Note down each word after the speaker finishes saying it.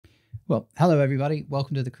Well, hello everybody.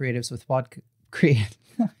 Welcome to the Creatives with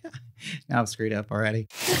Now I've screwed up already.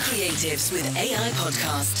 The Creatives with AI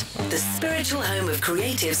podcast, the spiritual home of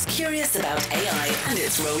creatives curious about AI and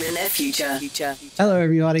its role in their future. Hello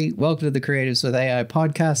everybody. Welcome to the Creatives with AI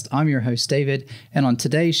podcast. I'm your host David, and on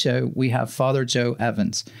today's show we have Father Joe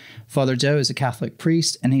Evans. Father Joe is a Catholic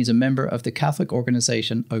priest, and he's a member of the Catholic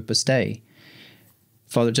organization Opus Dei.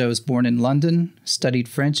 Father Joe was born in London, studied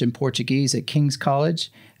French and Portuguese at King's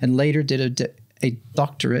College, and later did a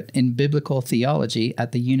doctorate in biblical theology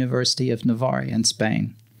at the University of Navarre in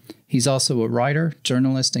Spain. He's also a writer,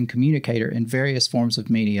 journalist, and communicator in various forms of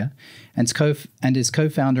media, and is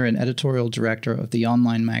co-founder and editorial director of the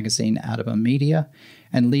online magazine Adama Media,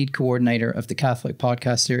 and lead coordinator of the Catholic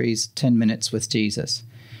podcast series 10 Minutes with Jesus.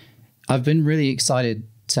 I've been really excited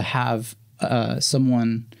to have a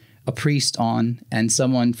priest on, and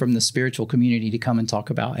someone from the spiritual community to come and talk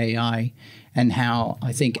about AI and how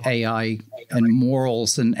I think AI and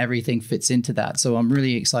morals and everything fits into that. So I'm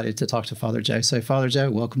really excited to talk to Father Joe. So Father Joe,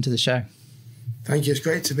 welcome to the show. Thank you. It's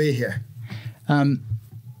great to be here. I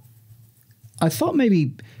thought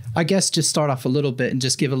just start off a little bit and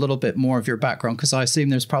just give a little bit more of your background, because I assume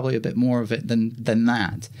there's probably a bit more of it than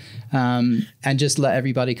that. And just let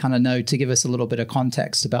everybody kind of know, to give us a little bit of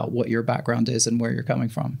context about what your background is and where you're coming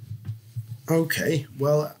from. Okay.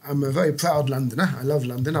 Well, I'm a very proud Londoner. I love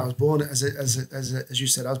London. I was born, as you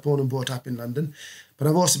said, I was born and brought up in London. But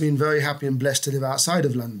I've also been very happy and blessed to live outside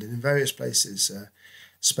of London in various places.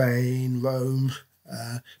 Spain, Rome,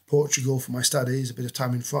 Portugal for my studies, a bit of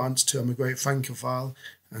time in France too. I'm a great Francophile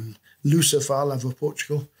and Lusophile, lover of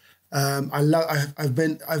Portugal.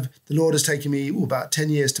 The Lord has taken me about 10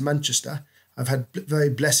 years to Manchester. I've had very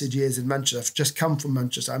blessed years in Manchester. I've just come from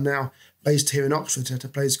Manchester. I'm now based here in Oxford at a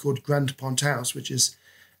place called Grant Pont House, which is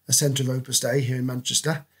a centre of Opus Dei here in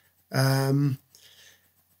Manchester. I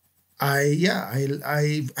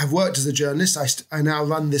have worked as a journalist. I now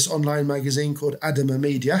run this online magazine called Adama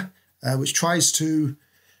Media, which tries to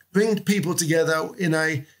bring people together in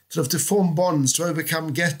a sort of to form bonds, to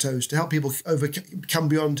overcome ghettos, to help people go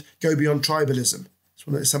beyond tribalism.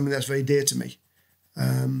 It's something that's very dear to me.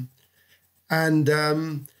 And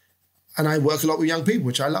I work a lot with young people,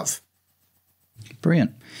 which I love.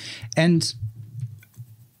 Brilliant. And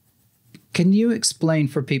can you explain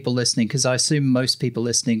for people listening, because I assume most people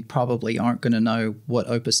listening probably aren't going to know what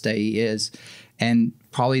Opus Dei is, and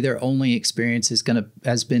probably their only experience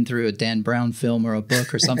has been through a Dan Brown film or a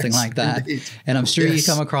book or something like that. Indeed. And I'm sure you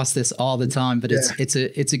come across this all the time, but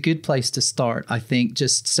it's a good place to start, I think,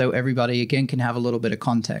 just so everybody again can have a little bit of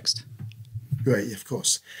context. Great, of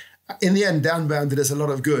course. In the end, Dan Brown did us a lot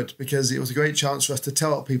of good, because it was a great chance for us to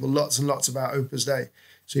tell people lots and lots about Opus Dei.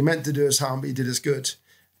 So he meant to do us harm, but he did us good.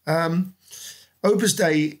 Opus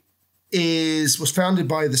Dei was founded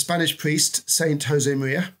by the Spanish priest Saint Jose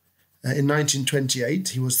Maria in 1928.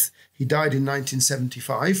 He died in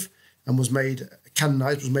 1975 and was made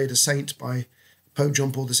a saint by Pope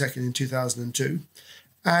John Paul II in 2002.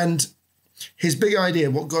 And his big idea,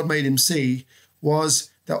 what God made him see, was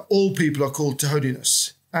that all people are called to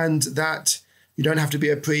holiness, and that you don't have to be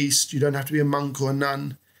a priest, you don't have to be a monk or a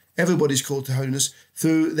nun. Everybody's called to holiness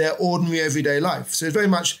through their ordinary everyday life. So it's very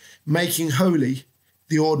much making holy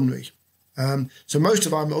the ordinary. So most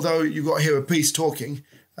of although you've got to hear a priest talking,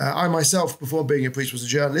 I myself, before being a priest, was a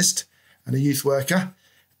journalist and a youth worker.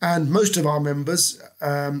 And most of our members,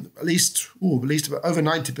 at least about over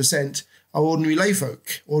 90%, are ordinary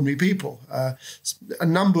layfolk, ordinary people. A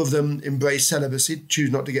number of them embrace celibacy,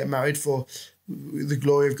 choose not to get married for the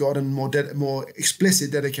glory of God and more explicit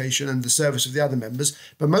dedication and the service of the other members.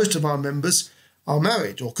 But most of our members are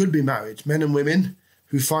married or could be married, men and women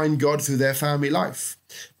who find God through their family life.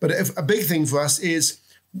 But a big thing for us is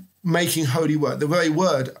making holy work. The very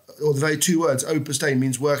word, or the very two words, Opus Dei,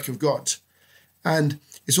 means work of God. And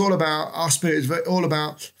it's all about our spirit. It's all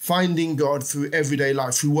about finding God through everyday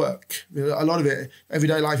life, through work. A lot of it,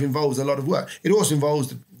 everyday life involves a lot of work. It also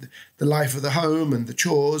involves the life of the home and the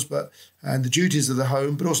chores, and the duties of the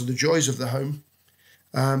home, but also the joys of the home.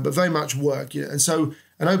 But very much work. And so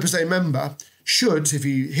an Opus Dei member should, if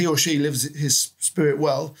he or she lives his spirit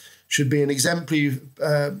well, should be an exemplary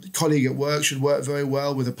colleague at work, should work very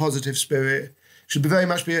well with a positive spirit, should very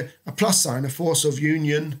much be a plus sign, a force of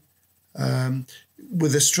union,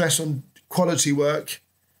 with a stress on quality work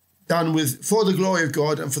done for the glory of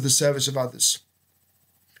God and for the service of others.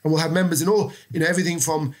 And we'll have members in everything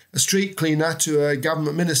from a street cleaner to a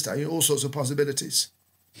government minister, all sorts of possibilities.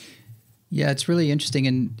 Yeah, it's really interesting.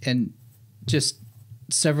 And just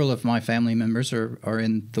several of my family members are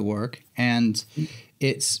in the work. And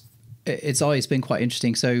it's it's always been quite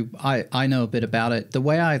interesting. So I know a bit about it. The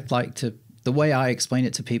way I explain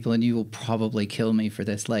it to people, and you will probably kill me for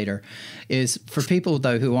this later, is for people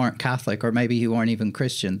though who aren't Catholic or maybe who aren't even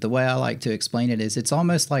Christian, the way I like to explain it is it's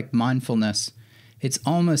almost like mindfulness. It's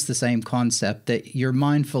almost the same concept that you're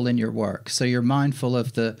mindful in your work. So you're mindful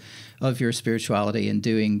of your spirituality and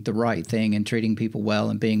doing the right thing and treating people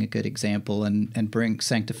well and being a good example and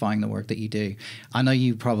sanctifying the work that you do. I know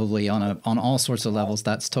you probably on all sorts of levels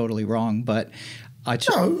that's totally wrong, but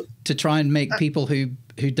to try and make people who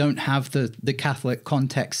don't have the Catholic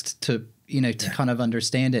context to kind of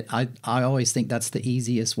understand it, I always think that's the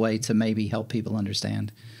easiest way to maybe help people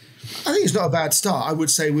understand. I think it's not a bad start. I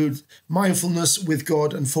would say mindfulness with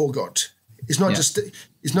God and for God. It's not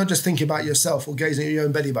just thinking about yourself or gazing at your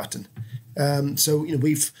own belly button. So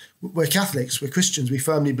we're Catholics, we're Christians, we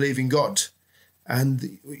firmly believe in God,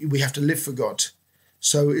 and we have to live for God.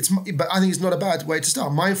 So but I think it's not a bad way to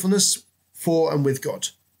start. Mindfulness for and with God.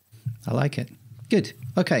 I like it. Good.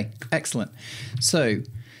 Okay. Excellent. So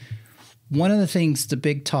one of the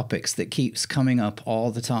big topics that keeps coming up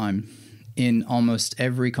all the time in almost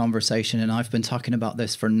every conversation, and I've been talking about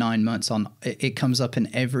this for 9 months it comes up in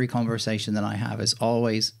every conversation that I have, is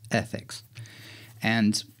always ethics.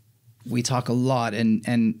 And we talk a lot, and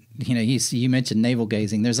you mentioned navel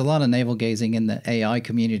gazing. There's a lot of navel gazing in the AI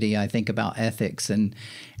community, I think, about ethics and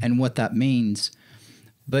what that means.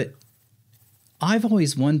 But I've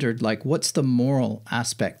always wondered, like, what's the moral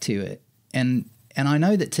aspect to it? And I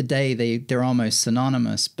know that today they're almost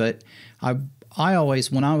synonymous, but I always,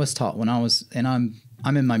 when I was taught, and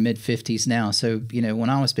I'm in my mid 50s now. So, when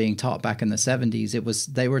I was being taught back in the 70s,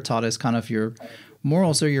 they were taught as kind of your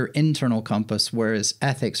morals are your internal compass, whereas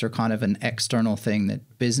ethics are kind of an external thing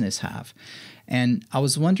that business have. And I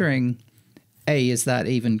was wondering, A, is that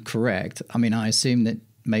even correct? I mean, I assume that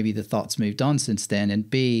maybe the thought's moved on since then. And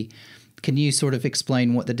B, can you sort of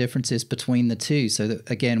explain what the difference is between the two so that,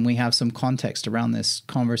 again, we have some context around this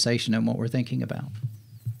conversation and what we're thinking about?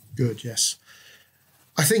 Good, yes.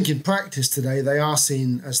 I think in practice today, they are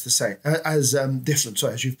seen as the same, as different.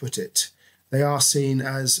 Sorry, as you've put it, they are seen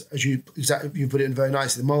as you put it in very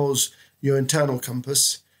nicely. The morals, your internal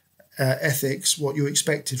compass, ethics, what you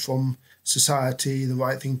expected from society, the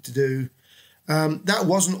right thing to do. That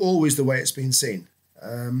wasn't always the way it's been seen.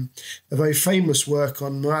 A very famous work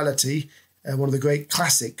on morality, one of the great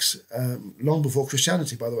classics, long before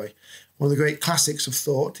Christianity, by the way, one of the great classics of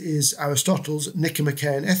thought is Aristotle's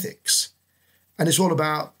Nicomachean Ethics. And it's all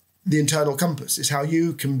about the internal compass. It's how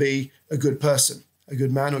you can be a good person, a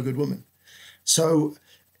good man or a good woman. So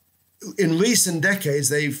in recent decades,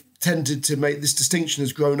 they've tended to make this distinction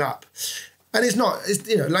has grown up. And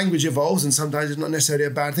language evolves, and sometimes it's not necessarily a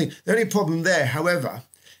bad thing. The only problem there, however,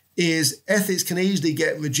 is ethics can easily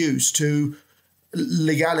get reduced to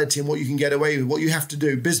legality and what you can get away with, what you have to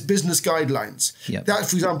do, business guidelines. Yep. That,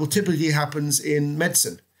 for example, typically happens in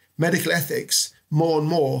medicine. Medical ethics, more and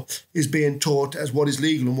more, is being taught as what is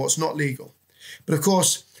legal and what's not legal. But of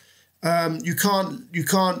course, you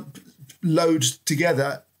can't load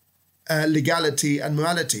together legality and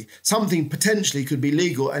morality. Something potentially could be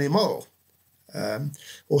legal and immoral.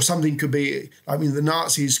 Or something could be, the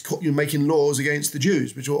Nazis making laws against the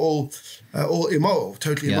Jews, which were all immoral,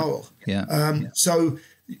 totally immoral. So,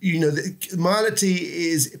 morality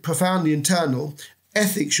is profoundly internal.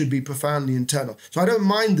 Ethics should be profoundly internal. So I don't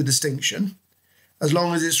mind the distinction as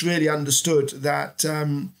long as it's really understood that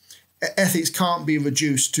ethics can't be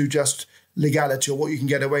reduced to just legality or what you can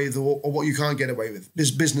get away with or what you can't get away with.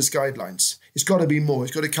 Business guidelines. It's got to be more.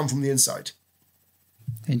 It's got to come from the inside.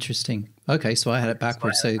 Interesting. Okay, so I had it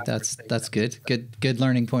backwards. So that's good. Good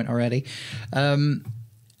learning point already. And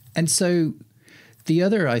so the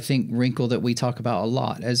other, I think, wrinkle that we talk about a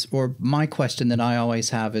lot or my question that I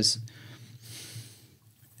always have is,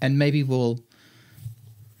 and maybe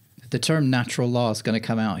the term natural law is going to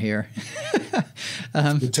come out here.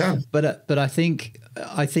 Good term. But I think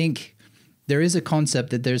there is a concept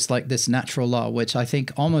that there's like this natural law, which I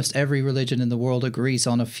think almost every religion in the world agrees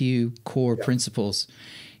on a few core principles.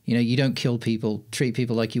 You don't kill people, treat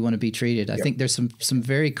people like you want to be treated. I think there's some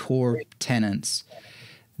very core tenets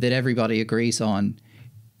that everybody agrees on.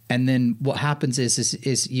 And then what happens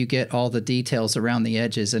is you get all the details around the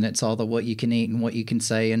edges, and it's all the what you can eat and what you can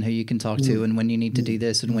say and who you can talk to and when you need to do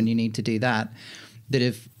this and when you need to do that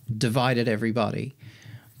have divided everybody.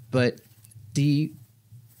 But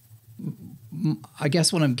I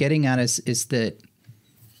guess what I'm getting at is that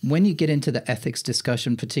when you get into the ethics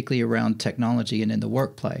discussion, particularly around technology and in the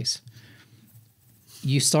workplace,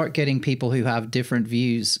 you start getting people who have different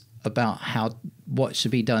views about what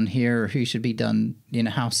should be done here, or who should be done,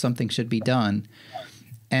 how something should be done.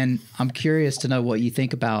 And I'm curious to know what you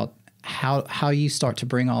think about how you start to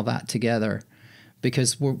bring all that together,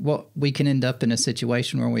 because we can end up in a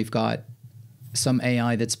situation where we've got some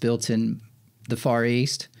AI that's built in the Far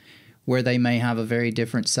East, where they may have a very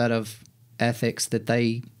different set of ethics that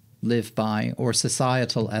they live by, or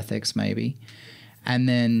societal ethics maybe. And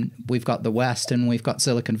then we've got the West, and we've got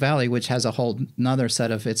Silicon Valley, which has a whole another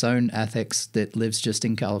set of its own ethics that lives just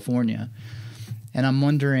in California. And I'm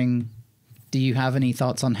wondering, do you have any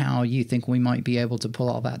thoughts on how you think we might be able to pull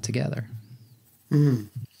all that together?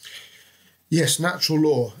 Yes, natural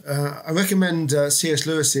law. I recommend C.S.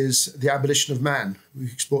 Lewis's The Abolition of Man. He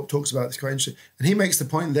talks about this quite interesting. And he makes the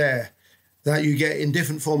point there that you get in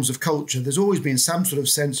different forms of culture, there's always been some sort of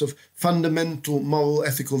sense of fundamental moral,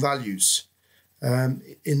 ethical values.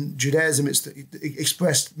 In Judaism, it's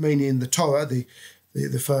expressed mainly in the Torah, the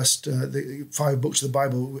first the 5 books of the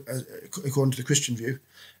Bible, according to the Christian view.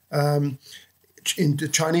 In the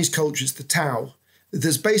Chinese culture, it's the Tao.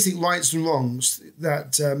 There's basic rights and wrongs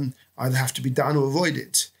that either have to be done or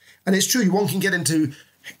avoided. And it's true, one can get into,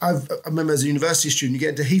 I remember as a university student, you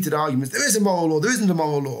get into heated arguments. There is a moral law, there isn't a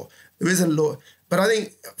moral law, there isn't a law. But I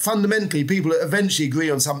think fundamentally people eventually agree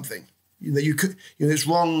on something. It's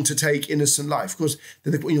wrong to take innocent life. Of course,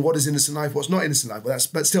 what is innocent life? What's not innocent life?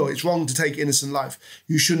 But still, it's wrong to take innocent life.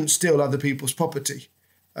 You shouldn't steal other people's property.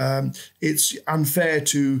 It's unfair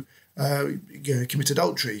to commit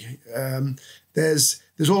adultery. There's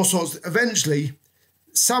all sorts. Eventually,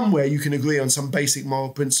 somewhere you can agree on some basic moral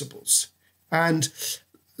principles. And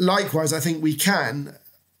likewise, I think we can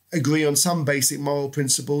agree on some basic moral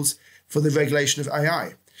principles for the regulation of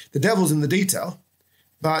AI. The devil's in the detail,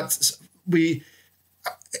 but we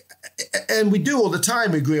do all the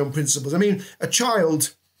time agree on principles. I mean, a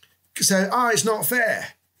child say, it's not fair.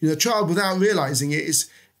 A child, without realizing it,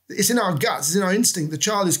 it's in our guts, it's in our instinct. The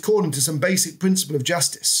child is calling to some basic principle of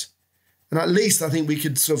justice. And at least I think we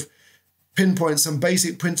could sort of pinpoint some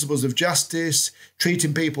basic principles of justice,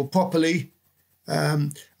 treating people properly. I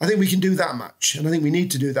think we can do that much. And I think we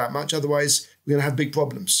need to do that much. Otherwise, we're going to have big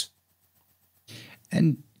problems.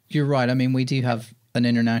 And you're right. I mean, we do have an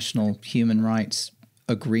international human rights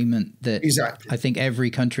agreement that I think every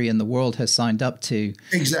country in the world has signed up to.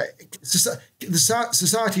 Exactly. The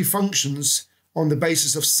society functions on the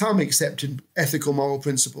basis of some accepted ethical moral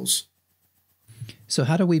principles. So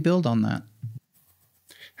how do we build on that?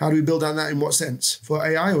 How do we build on that in what sense? For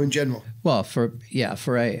AI or in general? Well,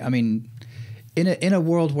 I mean, in a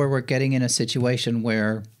world where we're getting in a situation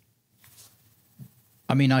where,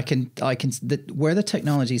 I mean, where the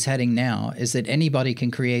technology is heading now is that anybody can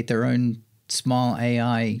create their own small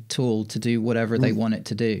AI tool to do whatever they want it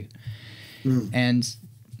to do. And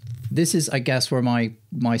this is, I guess, where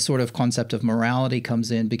my sort of concept of morality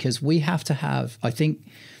comes in, because I think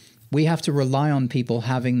we have to rely on people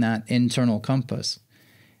having that internal compass.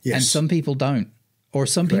 Yes. And some people don't, or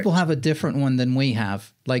some people have a different one than we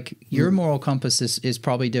have. Like your moral compass is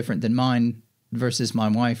probably different than mine versus my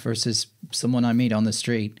wife versus someone I meet on the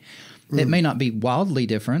street. It may not be wildly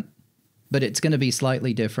different, but it's going to be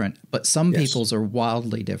slightly different. But some people's are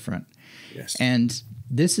wildly different. Yes. And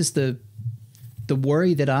this is the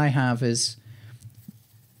worry that I have is,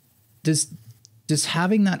 does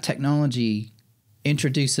having that technology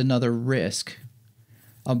introduce another risk,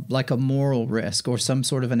 like a moral risk or some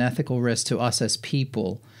sort of an ethical risk to us as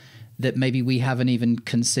people that maybe we haven't even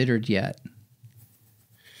considered yet?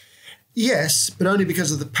 Yes, but only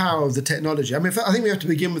because of the power of the technology. I mean, I think we have to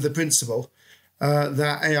begin with the principle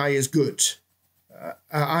that AI is good.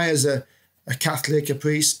 I, as a Catholic, a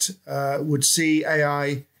priest, would see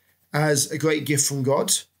AI as a great gift from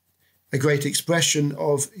God, a great expression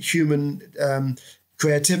of human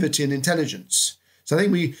creativity and intelligence. So I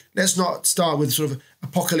think let's not start with sort of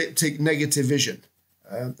apocalyptic negative vision.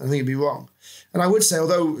 I think it'd be wrong. And I would say,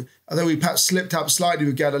 although we perhaps slipped up slightly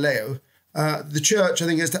with Galileo, the church, I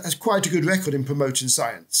think, has quite a good record in promoting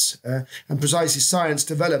science, and precisely science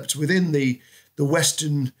developed within the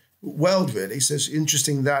Western world, really. So it's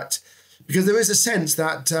interesting that, because there is a sense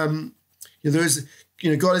that there is,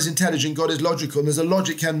 God is intelligent, God is logical, and there's a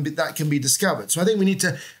logic that can be discovered. So I think we need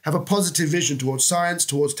to have a positive vision towards science,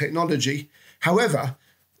 towards technology. However,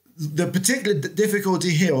 the particular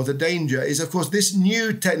difficulty here, or the danger, is, of course, this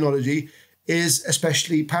new technology is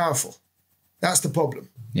especially powerful. That's the problem.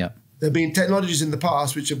 Yeah. There have been technologies in the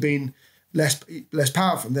past which have been less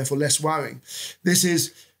powerful and therefore less worrying. This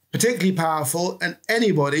is particularly powerful, and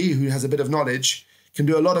anybody who has a bit of knowledge can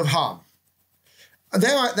do a lot of harm. And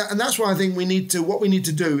that's why I think what we need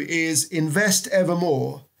to do is invest ever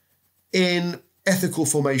more in ethical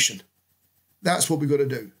formation. That's what we've got to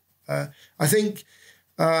do. I think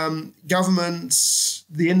governments,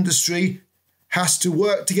 the industry has to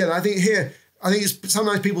work together. I think it's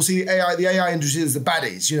sometimes people see the AI industry as the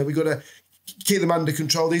baddies. We've got to keep them under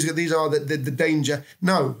control. These are the danger.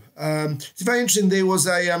 No, it's very interesting. There was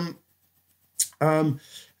a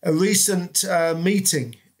recent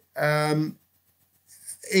meeting I'm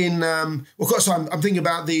thinking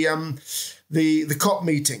about the COP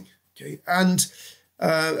meeting, okay, and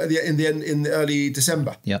in the early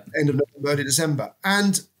December, end of November, early December,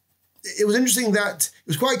 and it was interesting that it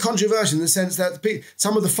was quite controversial in the sense that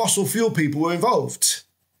some of the fossil fuel people were involved,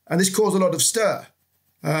 and this caused a lot of stir.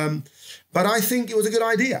 But I think it was a good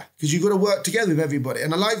idea because you've got to work together with everybody.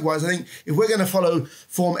 And likewise, I think if we're going to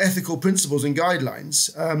form ethical principles and guidelines,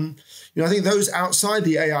 I think those outside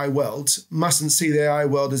the AI world mustn't see the AI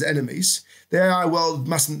world as enemies. The AI world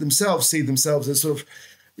mustn't themselves see themselves as sort of,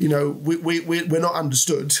 we're not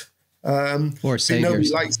understood. Or saviors. Nobody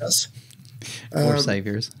likes us. Or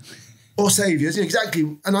saviors. Or saviors,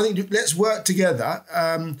 exactly. And I think let's work together.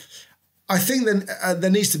 I think then there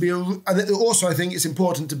needs to be also I think it's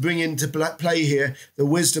important to bring into play here the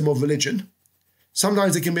wisdom of religion.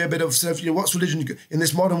 Sometimes there can be a bit of sort of, what's religion in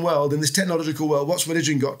this modern world, in this technological world, what's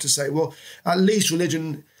religion got to say? Well, at least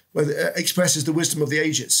religion expresses the wisdom of the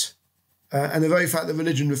ages. And the very fact that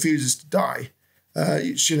religion refuses to die,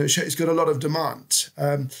 it's got a lot of demand.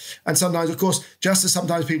 And sometimes, of course, just as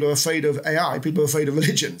sometimes people are afraid of AI, people are afraid of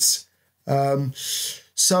religions.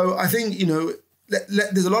 So I think,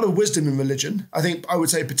 there's a lot of wisdom in religion. I think I would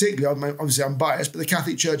say particularly, obviously I'm biased, but the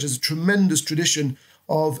Catholic Church has a tremendous tradition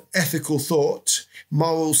of ethical thought,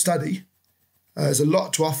 moral study. There's a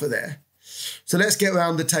lot to offer there. So let's get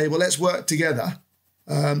around the table, let's work together,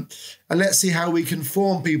 and let's see how we can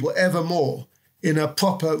form people ever more in a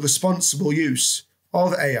proper, responsible use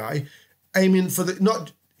of AI, aiming for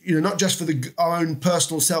not just for our own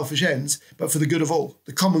personal selfish ends, but for the good of all,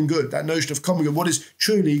 the common good, that notion of common good, what is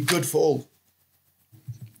truly good for all.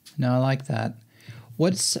 No, I like that.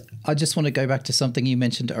 I just want to go back to something you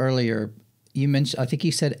mentioned earlier. I think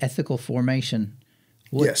you said ethical formation.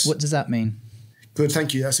 Yes. What does that mean? Good,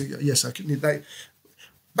 thank you. Yes, I can.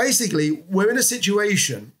 Basically, we're in a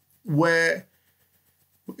situation where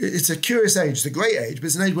it's a curious age, it's a great age, but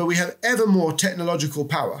it's an age where we have ever more technological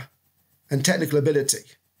power and technical ability.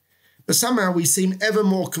 But somehow we seem ever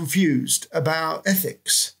more confused about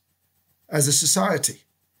ethics as a society.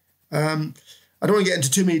 I don't want to get into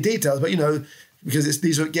too many details, but because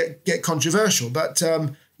these will get controversial. But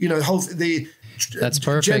that's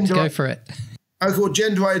perfect. Go for it. I call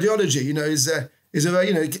gender ideology. Is a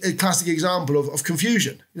a classic example of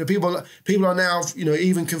confusion. People are now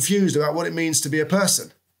even confused about what it means to be a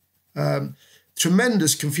person.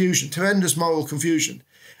 Tremendous confusion, tremendous moral confusion,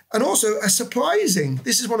 and also this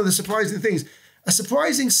is one of the surprising things, a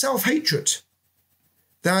surprising self-hatred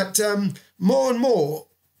that more and more.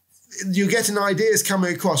 You get an ideas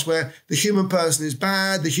coming across where the human person is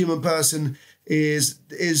bad, the human person is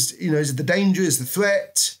the danger, is the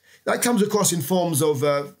threat. That comes across in forms of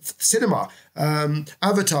cinema.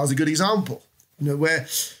 Avatar is a good example, where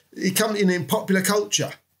it comes in popular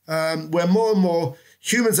culture, where more and more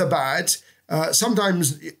humans are bad.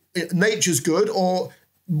 Sometimes nature's good, or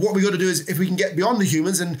what we got to do is if we can get beyond the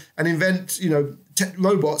humans and invent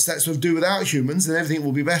robots that sort of do without humans, then everything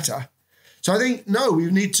will be better. So I think, no, we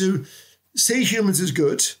need to see humans as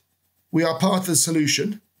good. We are part of the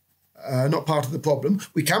solution, not part of the problem.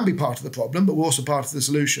 We can be part of the problem, but we're also part of the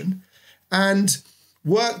solution. And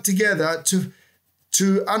work together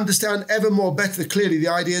to understand ever more better, clearly, the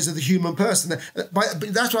ideas of the human person.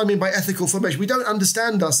 That's what I mean by ethical formation. We don't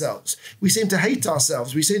understand ourselves. We seem to hate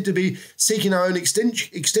ourselves. We seem to be seeking our own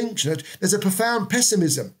extinction. There's a profound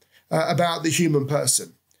pessimism about the human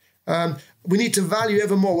person. We need to value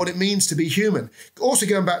ever more what it means to be human. Also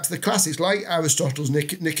going back to the classics like Aristotle's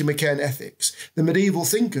Nicomachean Ethics, the medieval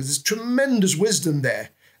thinkers, there's tremendous wisdom there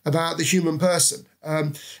about the human person.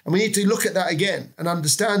 And we need to look at that again and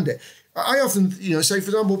understand it. I often, say, for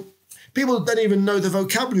example, people don't even know the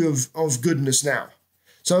vocabulary of goodness now.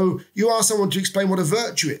 So you ask someone to explain what a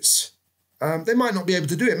virtue is. They might not be able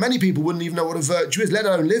to do it. Many people wouldn't even know what a virtue is, let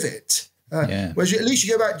alone live it. Whereas at least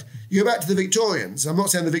you go back to the Victorians. I'm not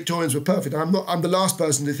saying the Victorians were perfect. I'm the last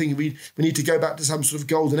person to think we need to go back to some sort of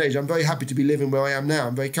golden age. I'm very happy to be living where I am now.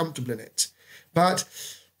 I'm very comfortable in it. But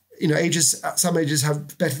some ages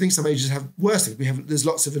have better things, some ages have worse things. There's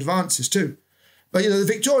lots of advances too. But the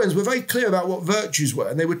Victorians were very clear about what virtues were,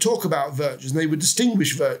 and they would talk about virtues and they would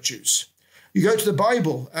distinguish virtues. You go to the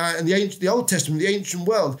Bible and the Old Testament, the ancient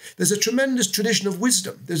world, there's a tremendous tradition of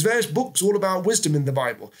wisdom. There's various books all about wisdom in the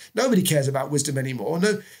Bible. Nobody cares about wisdom anymore.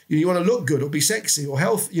 No, you want to look good or be sexy or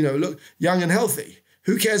healthy, look young and healthy.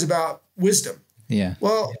 Who cares about wisdom? Yeah.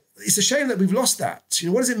 Well, it's a shame that we've lost that.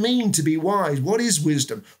 What does it mean to be wise? What is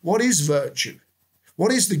wisdom? What is virtue?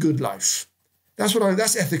 What is the good life?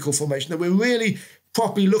 That's ethical formation, that we're really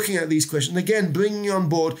properly looking at these questions. And again, bringing on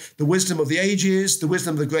board the wisdom of the ages, the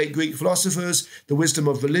wisdom of the great Greek philosophers, the wisdom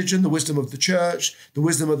of religion, the wisdom of the church, the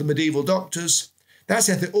wisdom of the medieval doctors. That's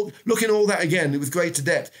ethical. Looking at all that again with greater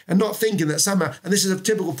depth, and not thinking that somehow, and this is a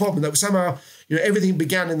typical problem, that somehow everything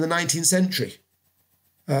began in the 19th century,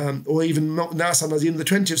 or even now sometimes even the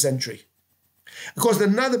 20th century. Of course,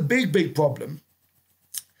 another big problem.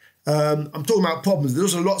 I'm talking about problems.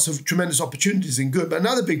 There's also lots of tremendous opportunities in good, but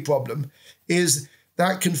another big problem is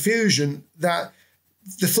that confusion, that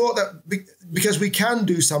the thought that because we can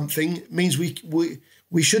do something means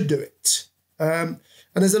we should do it.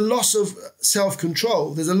 And there's a loss of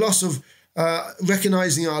self-control. There's a loss of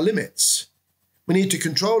recognizing our limits. We need to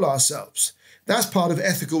control ourselves. That's part of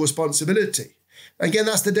ethical responsibility. Again,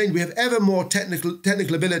 that's the danger. We have ever more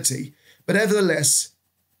technical ability, but nevertheless,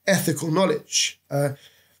 ethical knowledge.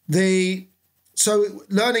 So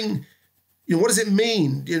learning, what does it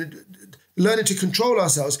mean? Learning to control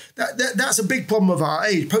ourselves. That's a big problem of our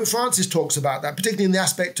age. Pope Francis talks about that, particularly in the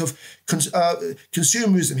aspect of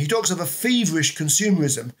consumerism. He talks of a feverish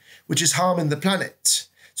consumerism, which is harming the planet.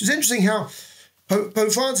 So it's interesting how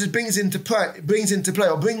Pope Francis brings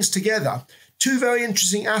together two very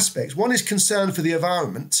interesting aspects. One is concern for the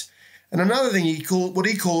environment, and another thing what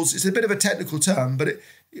he calls, it's a bit of a technical term, but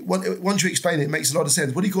once you explain it, it makes a lot of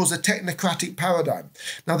sense. What he calls a technocratic paradigm.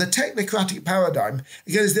 Now, the technocratic paradigm,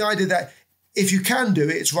 again, is the idea that if you can do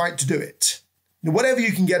it, it's right to do it. Whatever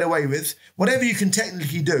you can get away with, whatever you can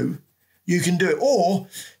technically do, you can do it. Or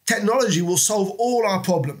technology will solve all our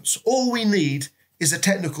problems. All we need is a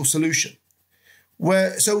technical solution.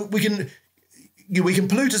 So we can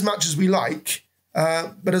pollute as much as we like,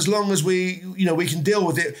 but as long as we can deal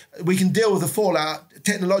with it, we can deal with the fallout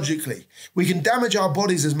technologically. We can damage our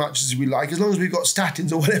bodies as much as we like, as long as we've got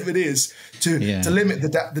statins or whatever it is to limit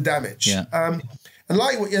the damage. Yeah.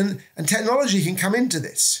 And technology can come into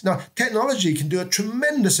this. Now, technology can do a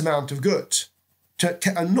tremendous amount of good,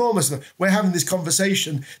 enormous amount. We're having this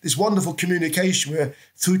conversation, this wonderful communication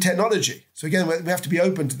through technology. So again, we have to be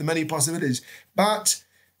open to the many possibilities. But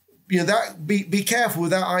be careful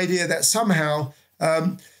with that idea that somehow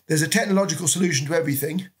there's a technological solution to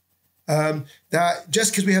everything. That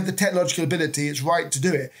just because we have the technological ability, it's right to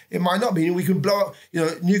do it. It might not be. We can blow up,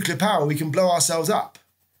 nuclear power. We can blow ourselves up.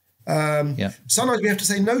 Sometimes we have to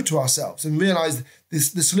say no to ourselves and realize the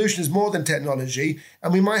solution is more than technology,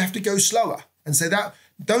 and we might have to go slower and say that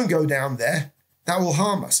don't go down there. That will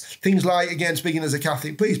harm us. Things like, again, speaking as a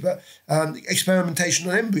Catholic priest, but experimentation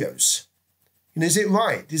on embryos. Is it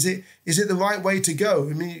right? Is it the right way to go?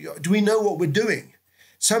 I mean, do we know what we're doing?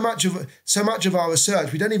 So much of our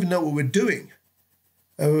research, we don't even know what we're doing.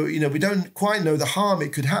 We don't quite know the harm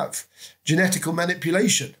it could have. Genetical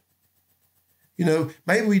manipulation.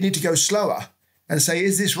 Maybe we need to go slower and say,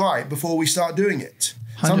 is this right, before we start doing it?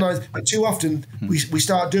 Sometimes, too often, we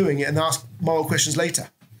start doing it and ask moral questions later.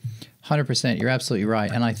 100%. You're absolutely right.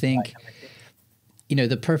 And I think,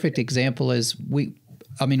 the perfect example is we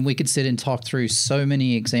could sit and talk through so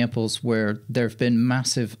many examples where there have been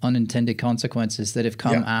massive unintended consequences that have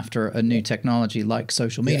come after a new technology, like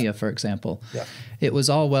social media, for example. Yeah. It was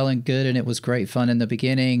all well and good, and it was great fun in the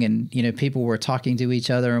beginning, and people were talking to each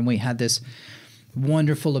other, and we had this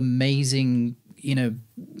wonderful, amazing,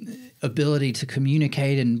 ability to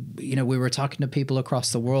communicate, and we were talking to people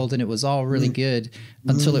across the world, and it was all really good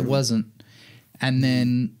until it wasn't. And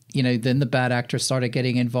then then the bad actors started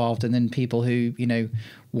getting involved, and then people who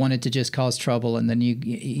wanted to just cause trouble, and then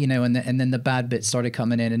and then the bad bits started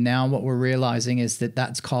coming in. And now what we're realizing is that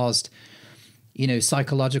that's caused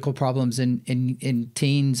psychological problems in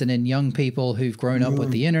teens and in young people who've grown up with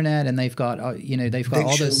the internet, and they've got all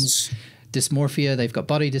this dysmorphia, they've got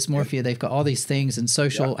body dysmorphia, they've got all these things, and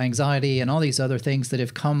social anxiety, and all these other things that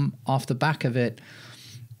have come off the back of it,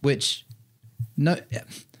 which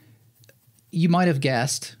you might have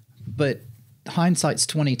guessed, but hindsight's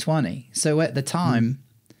 2020. So at the time,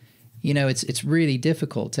 it's really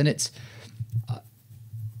difficult, and it's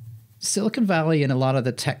Silicon Valley and a lot of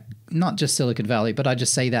the tech, not just Silicon Valley, but I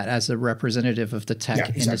just say that as a representative of the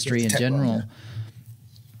tech industry in general,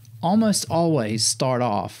 almost always start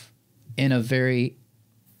off in a very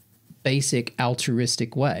basic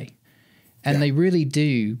altruistic way. And they really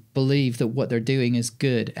do believe that what they're doing is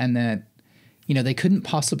good, and that, they couldn't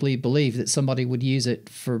possibly believe that somebody would use it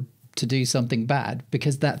to do something bad,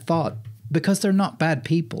 because they're not bad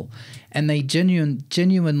people. And they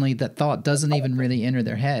genuinely, that thought doesn't even really enter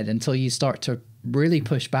their head until you start to really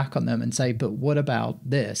push back on them and say, but what about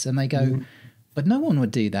this? And they go, but no one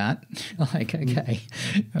would do that. Like, okay,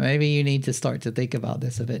 maybe you need to start to think about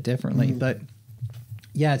this a bit differently. But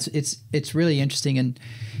yeah, it's really interesting. And,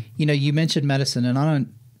 you know, you mentioned medicine, and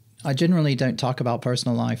I generally don't talk about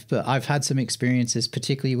personal life, but I've had some experiences,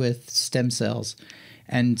 particularly with stem cells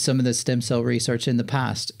and some of the stem cell research in the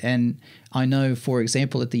past. And I know, for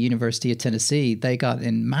example, at the University of Tennessee, they got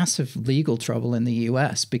in massive legal trouble in the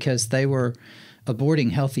US because they were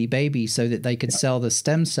aborting healthy babies so that they could sell the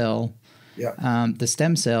stem cells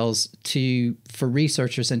for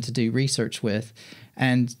researchers and to do research with.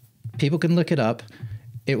 And people can look it up.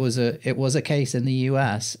 It was a case in the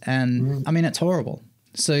US, and I mean, it's horrible.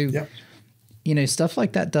 So, you know, stuff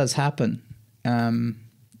like that does happen.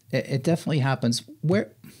 It definitely happens.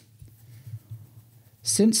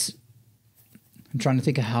 Since I'm trying to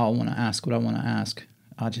think of how I want to ask what I want to ask,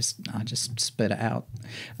 I just spit it out.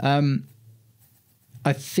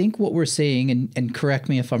 I think what we're seeing, and correct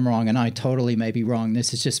me if I'm wrong, and I totally may be wrong.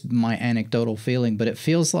 This is just my anecdotal feeling, but it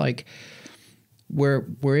feels like we're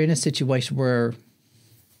in a situation where,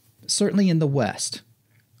 certainly in the West,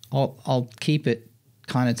 I'll keep it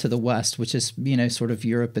kind of to the West, which is, you know, sort of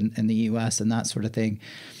Europe and the US and that sort of thing.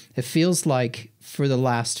 It feels like for the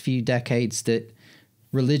last few decades that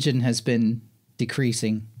religion has been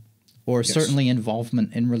decreasing, or certainly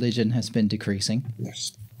involvement in religion has been decreasing.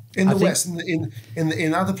 Yes. In the West,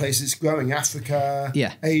 in other places, growing, Africa,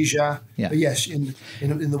 Asia. Yeah. But yes, in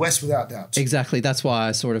the West, without doubt. Exactly. That's why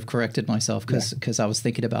I sort of corrected myself, because I was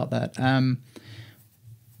thinking about that.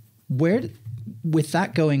 With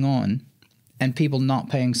that going on, and people not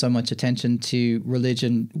paying so much attention to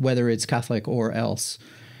religion, whether it's Catholic or else,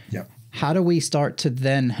 how do we start to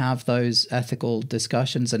then have those ethical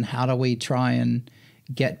discussions, and how do we try and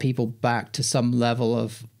get people back to some level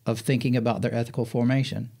of thinking about their ethical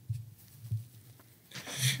formation?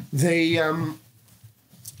 Through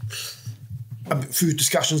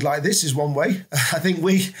discussions like this is one way. I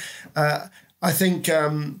think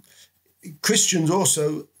Christians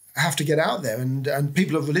also have to get out there, and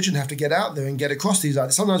people of religion have to get out there and get across these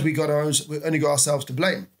ideas. Sometimes we only got ourselves to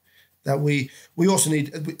blame. That we also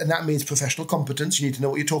need, and that means professional competence. You need to know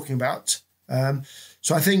what you're talking about.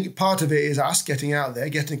 So I think part of it is us getting out there,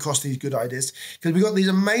 getting across these good ideas, because we've got these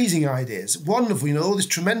amazing ideas, wonderful, you know, all this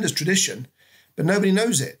tremendous tradition, but nobody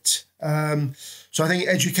knows it. So I think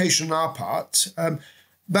education on our part,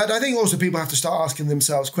 but I think also people have to start asking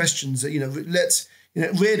themselves questions that,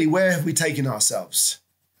 really, where have we taken ourselves?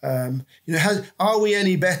 Are we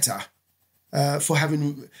any better for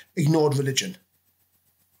having ignored religion?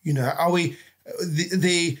 You know, are we,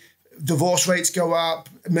 the divorce rates go up,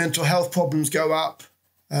 mental health problems go up,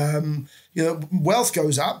 wealth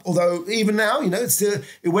goes up, although even now, it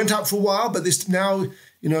went up for a while, but this now,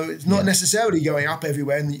 it's not necessarily going up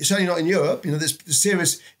everywhere, and certainly not in Europe. There's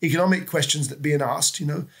serious economic questions that are being asked,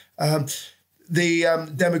 the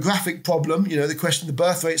demographic problem, the question, the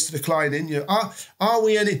birth rates declining, are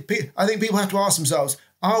we any, I think people have to ask themselves,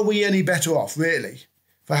 are we any better off really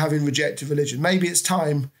for having rejected religion? Maybe it's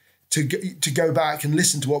time to go back and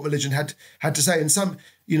listen to what religion had to say. And some,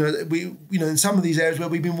 in some of these areas where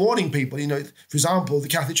we've been warning people, for example, the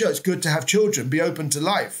Catholic Church, good to have children, be open to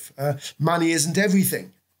life. Money isn't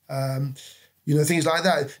everything. Things like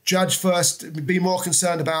that. Judge first, be more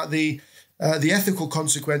concerned about the ethical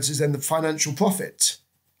consequences than the financial profit.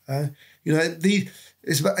 I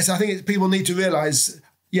think people need to realise,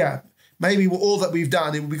 maybe all that we've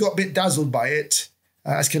done, we got a bit dazzled by it,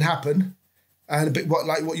 as can happen, and a bit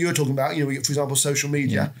like what you were talking about. For example, social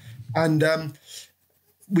media, and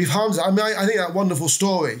we've harmed. I think that wonderful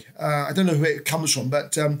story. I don't know who it comes from,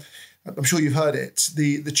 but I'm sure you've heard it.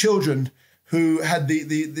 The children who had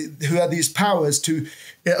who had these powers to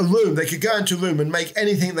a room. They could go into a room and make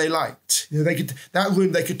anything they liked. They could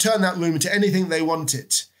turn that room into anything they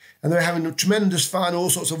wanted. And they were having tremendous fun,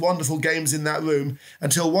 all sorts of wonderful games in that room,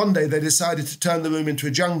 until one day they decided to turn the room into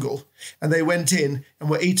a jungle, and they went in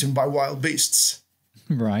and were eaten by wild beasts.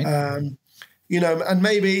 Right. And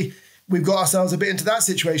maybe we've got ourselves a bit into that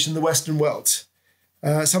situation in the Western world.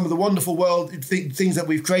 Some of the wonderful things that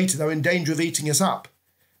we've created are in danger of eating us up.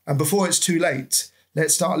 And before it's too late,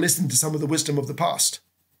 let's start listening to some of the wisdom of the past.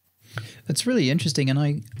 That's really interesting, and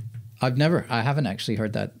I haven't actually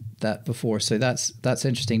heard that before. So that's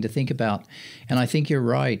interesting to think about, and I think you're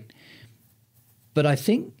right. But I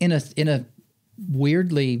think in a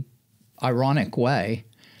weirdly ironic way,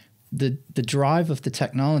 the drive of the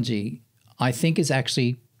technology, I think, is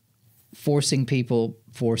actually causing people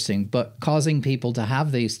to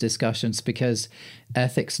have these discussions, because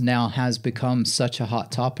ethics now has become such a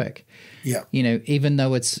hot topic. Yeah. Even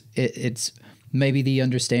though it's maybe the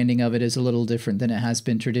understanding of it is a little different than it has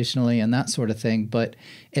been traditionally and that sort of thing. But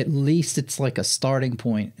at least it's like a starting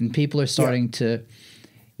point, and people are starting to,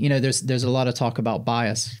 you know, there's a lot of talk about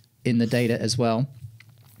bias in the data as well.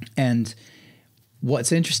 And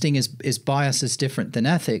what's interesting is bias is different than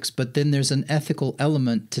ethics, but then there's an ethical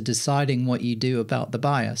element to deciding what you do about the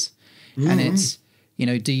bias. And it's, you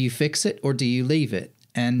know, do you fix it or do you leave it?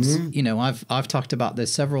 And, you know, I've talked about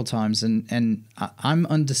this several times, and I'm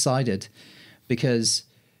undecided, because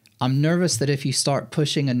I'm nervous that if you start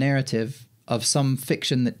pushing a narrative of some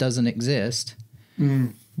fiction that doesn't exist,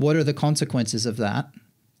 what are the consequences of that?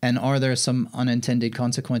 And are there some unintended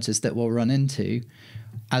consequences that we'll run into,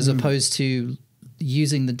 as opposed to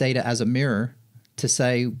using the data as a mirror to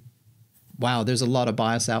say, wow, there's a lot of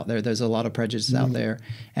bias out there. There's a lot of prejudice out there.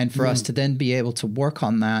 And for us to then be able to work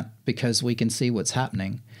on that because we can see what's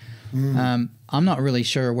happening. I'm not really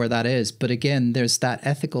sure where that is. But again, there's that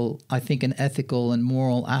ethical, I think an ethical and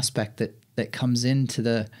moral aspect that comes into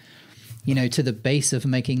the, you know, to the base of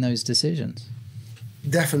making those decisions.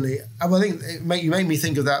 Definitely. I think you made me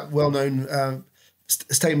think of that well-known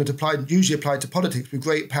statement usually applied to politics: with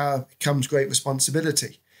great power comes great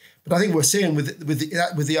responsibility. But I think we're seeing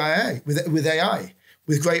with AI,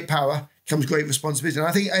 with great power comes great responsibility. And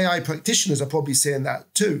I think AI practitioners are probably seeing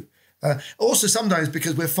that too. Also, sometimes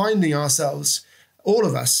because we're finding ourselves, all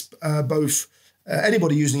of us, both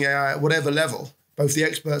anybody using AI at whatever level, both the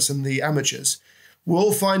experts and the amateurs, we're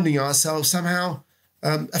all finding ourselves somehow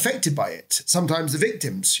affected by it. Sometimes the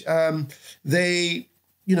victims,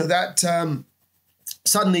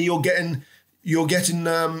 suddenly you're getting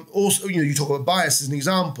also, you know, you talk about bias as an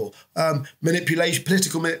example, manipulation,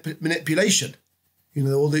 political manipulation. You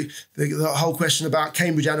know, all the whole question about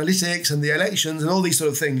Cambridge Analytica and the elections and all these sort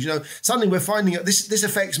of things. You know, suddenly we're finding that this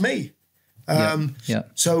affects me.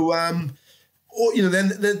 So, or you know,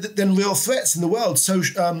 then real threats in the world. So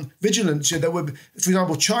vigilance. You know, there were, for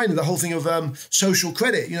example, China. The whole thing of social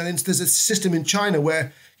credit. You know, there's a system in China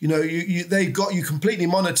where you know they've got you completely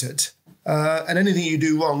monitored. And anything you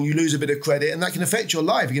do wrong, you lose a bit of credit, and that can affect your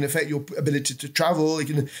life. It can affect your ability to travel. It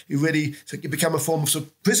can become a form of, sort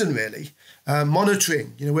of prison, really.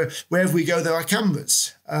 Monitoring, you know, wherever we go, there are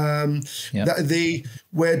cameras. We're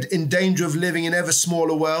in danger of living in ever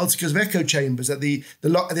smaller worlds because of echo chambers. That the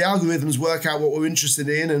algorithms work out what we're interested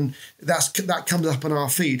in, and that comes up on our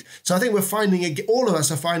feed. So I think we're finding, all of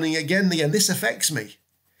us are finding again and again, this affects me,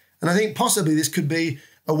 and I think possibly this could be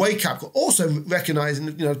a wake-up call. Also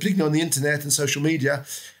recognizing, you know, particularly on the internet and social media,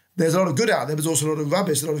 there's a lot of good out there, but there's also a lot of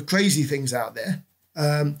rubbish, a lot of crazy things out there.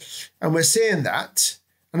 And we're seeing that.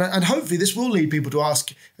 And hopefully this will lead people to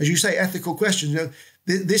ask, as you say, ethical questions. You know,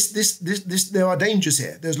 there are dangers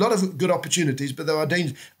here. There's a lot of good opportunities, but there are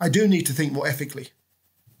dangers. I do need to think more ethically.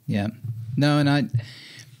 Yeah. No, and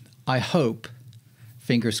I hope,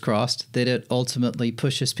 fingers crossed, that it ultimately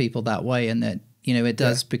pushes people that way, and that, you know, it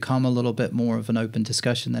does become a little bit more of an open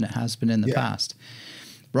discussion than it has been in the past.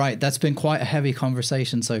 Right. That's been quite a heavy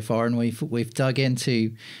conversation so far, and we've dug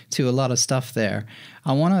into a lot of stuff there.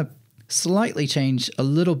 I want to slightly change a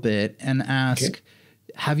little bit and ask,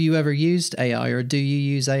 have you ever used AI, or do you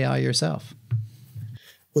use AI yourself?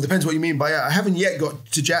 Well, it depends what you mean by AI. I haven't yet got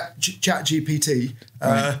to chat GPT.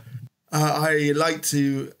 Right. I like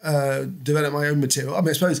to develop my own material. I mean,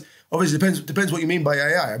 I suppose obviously depends what you mean by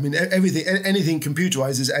AI. I mean, anything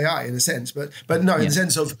computerized is AI in a sense, but no, in the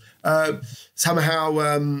sense of somehow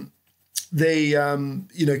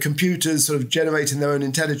computers sort of generating their own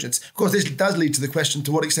intelligence. Of course, this does lead to the question: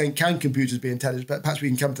 to what extent can computers be intelligent? But perhaps we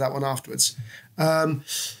can come to that one afterwards.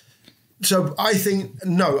 So I think,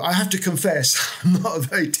 no, I have to confess, I'm not a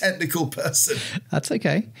very technical person. That's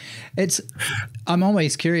okay. I'm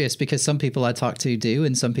always curious, because some people I talk to do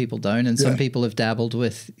and some people don't, and some people have dabbled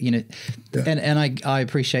with, you know, and I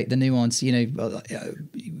appreciate the nuance. You know,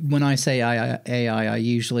 when I say AI, I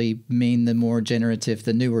usually mean the more generative,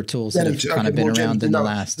 the newer tools that have kind of been around in the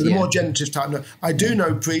last. The more generative type. No, I do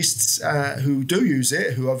know priests who do use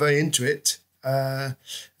it, who are very into it.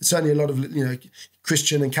 Certainly a lot of, you know,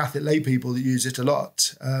 Christian and Catholic lay people that use it a lot.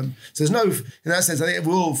 So there's no, in that sense, I think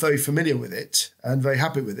we're all very familiar with it and very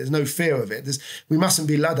happy with it. There's no fear of it. We mustn't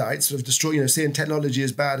be Luddites, sort of seeing technology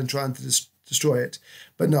as bad and trying to destroy it.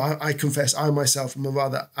 But no, I confess, I myself am a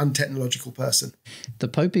rather untechnological person. The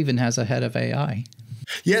Pope even has a head of AI.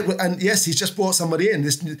 Yeah, and yes, he's just brought somebody in.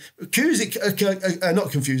 This curious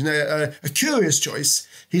choice.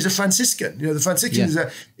 He's a Franciscan. You know, the Franciscan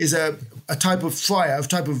is a type of friar, a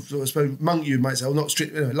type of, I suppose, monk, you might say, or not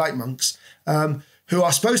strict, like monks, who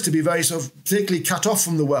are supposed to be very sort of particularly cut off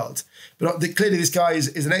from the world. But clearly, this guy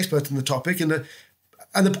is an expert in the topic,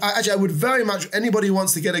 actually, I would very much, anybody who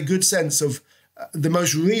wants to get a good sense of the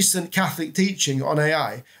most recent Catholic teaching on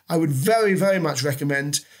AI, I would very, very much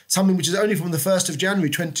recommend something which is only from the 1st of January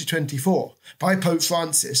 2024 by Pope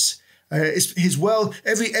Francis. It's his world,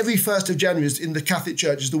 every 1st of January is in the Catholic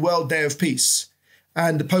Church is the World Day of Peace.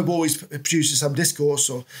 And the Pope always produces some discourse.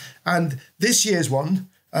 And this year's one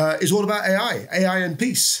is all about AI and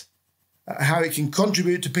peace, how it can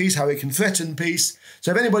contribute to peace, how it can threaten peace.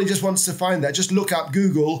 So if anybody just wants to find that, just look up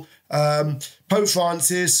Google Pope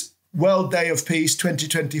Francis World Day of Peace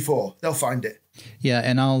 2024. They'll find it. Yeah,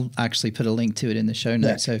 and I'll actually put a link to it in the show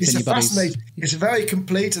notes. Yeah. So if anybody's... It's very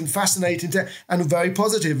complete and fascinating and very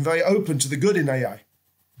positive and very open to the good in AI.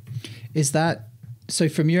 Is that... So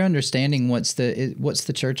from your understanding, what's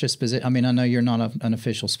the church's position? I mean, I know you're not an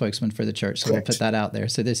official spokesman for the church, so I'll put that out there.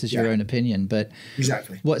 So this is your own opinion, but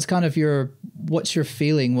exactly, what's your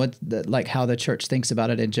feeling? Like how the church thinks about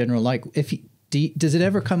it in general? Like does it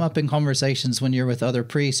ever come up in conversations when you're with other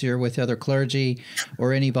priests, you're with other clergy,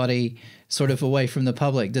 or anybody sort of away from the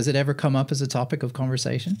public? Does it ever come up as a topic of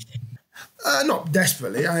conversation? Not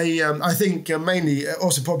desperately. I think mainly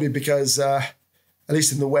also probably because. At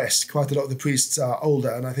least in the West, quite a lot of the priests are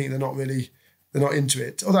older, and I think they're not into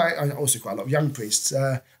it. Although I also quite a lot of young priests.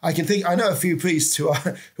 I know a few priests who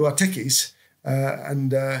are techies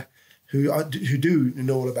and who do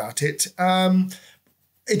know all about it.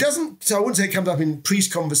 It doesn't. So I wouldn't say it comes up in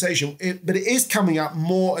priest conversation, but it is coming up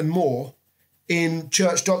more and more in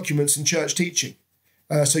church documents and church teaching.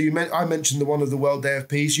 So I mentioned the one of the World Day of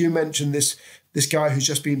Peace. You mentioned this guy who's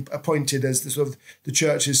just been appointed as the sort of the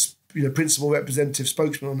church's principal representative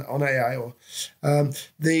spokesman on AI. I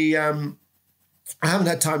haven't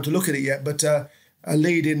had time to look at it yet, but a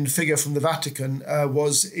leading figure from the Vatican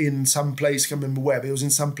was in some place, I can't remember where, but he was in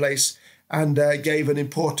some place and gave an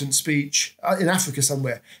important speech in Africa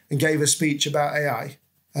somewhere and gave a speech about AI.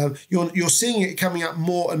 You're seeing it coming up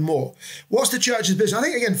more and more. What's the church's business? I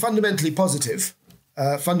think, again, fundamentally positive.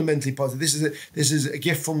 This is a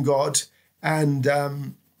gift from God and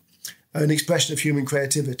an expression of human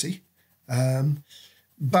creativity,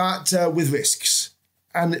 but with risks.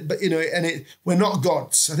 We're not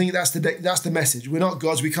gods. I think that's the message. We're not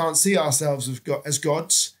gods. We can't see ourselves as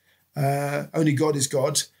gods. Only God is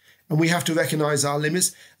God, and we have to recognise our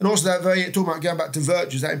limits. And also talking about going back to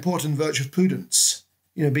virtues, that important virtue of prudence.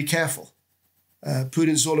 Be careful.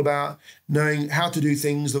 Prudence is all about knowing how to do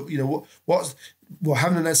things.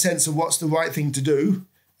 Having a sense of what's the right thing to do,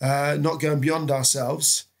 not going beyond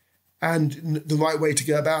ourselves, and the right way to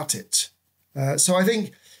go about it. So I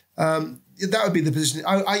think that would be the position.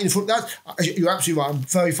 You're absolutely right. I'm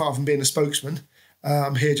very far from being a spokesman.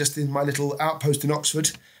 I'm here just in my little outpost in Oxford.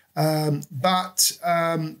 But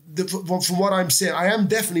from what I'm seeing, I am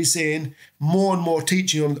definitely seeing more and more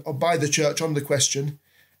teaching by the church on the question,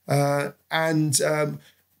 and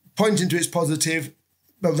pointing to its positive,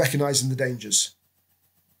 but recognising the dangers.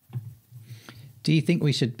 Do you think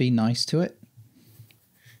we should be nice to it?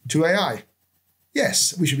 To AI?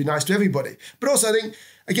 Yes, we should be nice to everybody. But also I think,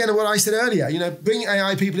 again, what I said earlier, bring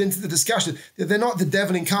AI people into the discussion. They're not the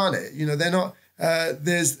devil incarnate. They're not,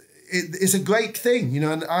 it's a great thing,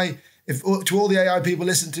 and if to all the AI people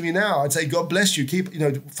listen to me now, I'd say, God bless you.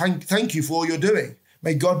 Thank you for all you're doing.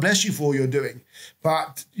 May God bless you for all you're doing.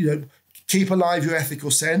 But, keep alive your ethical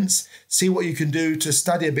sense. See what you can do to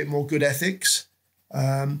study a bit more good ethics.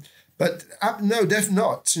 But no, definitely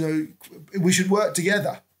not. We should work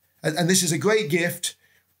together. And this is a great gift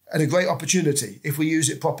and a great opportunity if we use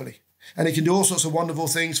it properly. And it can do all sorts of wonderful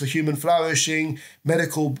things for human flourishing,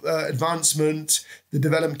 medical advancement, the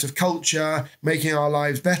development of culture, making our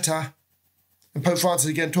lives better. And Pope Francis,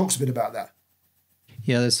 again, talks a bit about that.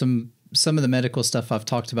 Yeah, there's some of the medical stuff I've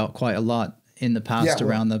talked about quite a lot in the past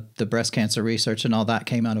around the breast cancer research, and all that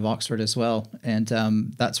came out of Oxford as well. And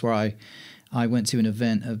that's where I went to an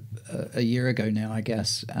event a year ago now, I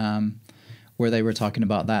guess, where they were talking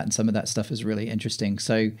about that, and some of that stuff is really interesting.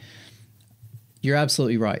 So you're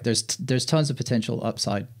absolutely right. There's tons of potential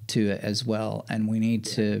upside to it as well, and we need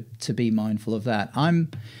to be mindful of that.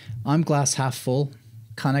 I'm glass half full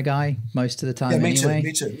kind of guy most of the time. Yeah, me anyway.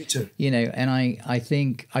 Me too. And I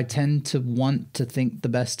think I tend to want to think the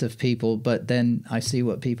best of people, but then I see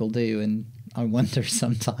what people do, and I wonder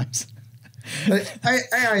sometimes. But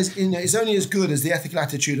AI is only as good as the ethical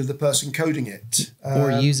attitude of the person coding it.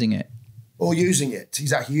 Or using it. Or using it,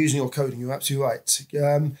 exactly, using or coding, you're absolutely right.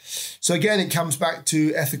 So again, it comes back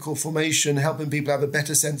to ethical formation, helping people have a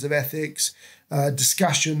better sense of ethics,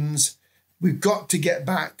 discussions. We've got to get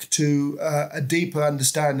back to a deeper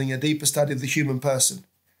understanding, a deeper study of the human person.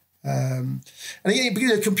 And again,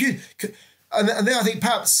 and then I think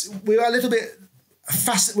perhaps we are a little bit,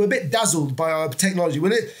 we're a bit dazzled by our technology.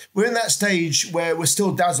 We're in that stage where we're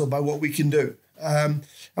still dazzled by what we can do. And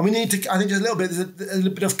we need to, I think there's a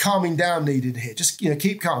little bit of calming down needed here. Just,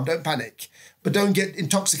 keep calm, don't panic, but don't get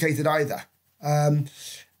intoxicated either. And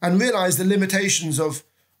realize the limitations of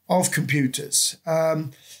computers.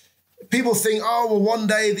 People think, one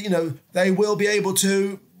day, they will be able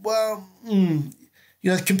to,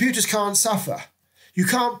 computers can't suffer. You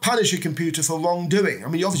can't punish a computer for wrongdoing. I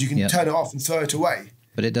mean, obviously you can turn it off and throw it away.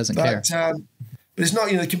 But it doesn't care. But it's not,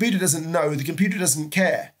 the computer doesn't know, the computer doesn't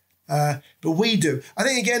care. But we do. I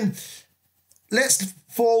think, again, let's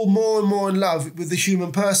fall more and more in love with the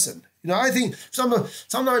human person. I think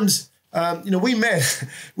sometimes, we men,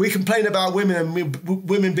 we complain about women and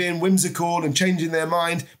women being whimsical and changing their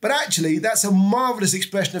mind. But actually, that's a marvelous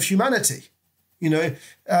expression of humanity.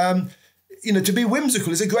 To be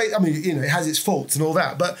whimsical is a great, it has its faults and all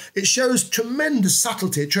that, but it shows tremendous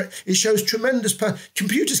subtlety. It shows tremendous,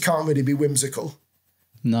 computers can't really be whimsical.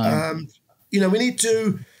 No. We need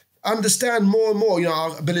to understand more and more,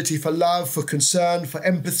 our ability for love, for concern, for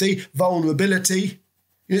empathy, vulnerability.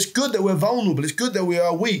 It's good that we're vulnerable. It's good that we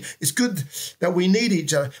are weak. It's good that we need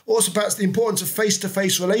each other. Also, perhaps the importance of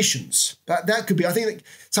face-to-face relations. That could be, I think,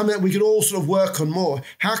 something that we could all sort of work on more.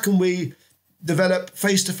 How can we develop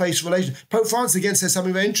face-to-face relations? Pope Francis again says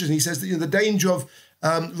something very interesting. He says that the danger of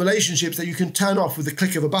relationships that you can turn off with the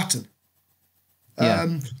click of a button.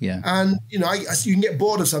 And you can get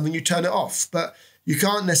bored of something, you turn it off, but you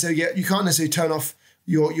can't necessarily turn off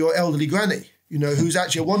your elderly granny, who's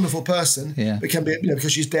actually a wonderful person, but can be,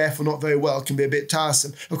 because she's deaf or not very well, can be a bit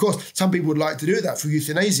tiresome. Of course, some people would like to do that through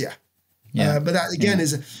euthanasia. But that again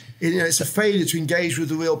it's a failure to engage with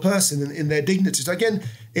the real person in their dignity. So again,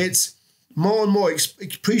 it's more and more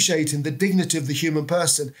appreciating the dignity of the human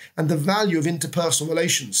person and the value of interpersonal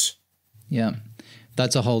relations. Yeah.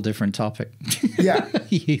 That's a whole different topic. Yeah.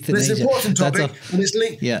 It's an important topic, and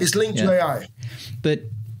it's linked to AI. But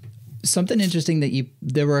something interesting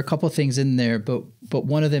there were a couple of things in there, but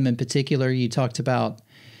one of them in particular, you talked about,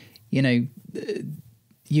 you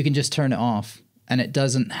can just turn it off and it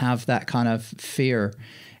doesn't have that kind of fear.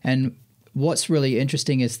 And what's really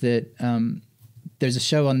interesting is that there's a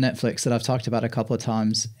show on Netflix that I've talked about a couple of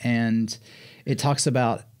times, and it talks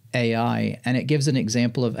about AI, and it gives an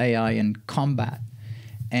example of AI in combat.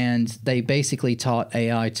 And they basically taught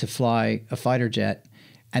AI to fly a fighter jet,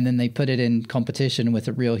 and then they put it in competition with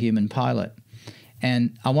a real human pilot.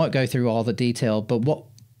 And I won't go through all the detail, but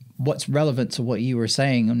what's relevant to what you were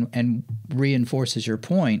saying and reinforces your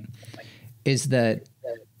point is that,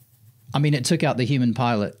 it took out the human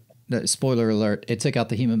pilot. Spoiler alert, it took out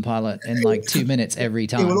the human pilot in like 2 minutes every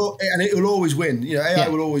time. It will always win. AI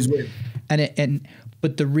will always win.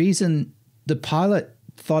 But the reason the pilot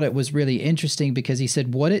thought it was really interesting, because he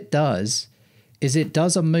said what it does is it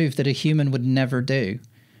does a move that a human would never do,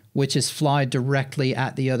 which is fly directly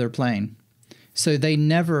at the other plane. So they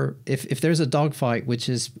never, if there's a dogfight, which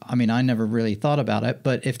is, I never really thought about it,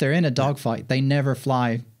 but if they're in a dogfight, they never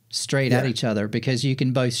fly straight at each other, because you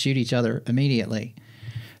can both shoot each other immediately.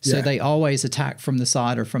 So they always attack from the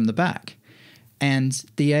side or from the back. And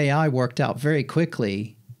the AI worked out very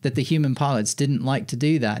quickly that the human pilots didn't like to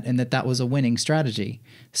do that, and that was a winning strategy.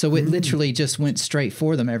 So it literally just went straight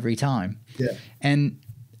for them every time. Yeah. And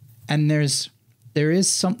there is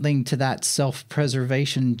something to that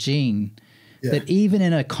self-preservation gene that even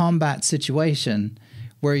in a combat situation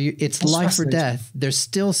where it's life or death, there's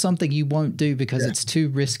still something you won't do because it's too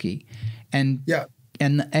risky. And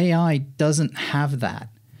the AI doesn't have that.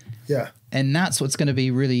 Yeah. And that's what's going to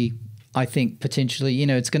be really, I think, potentially,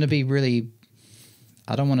 it's going to be really,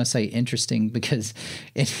 I don't want to say interesting, because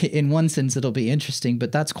in one sense it'll be interesting,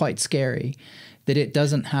 but that's quite scary, that it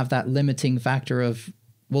doesn't have that limiting factor of,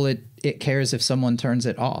 it cares if someone turns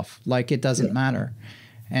it off. Like, it doesn't matter.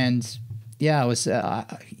 And I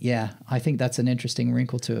think that's an interesting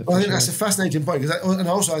wrinkle to it. Well, I think that's a fascinating point, and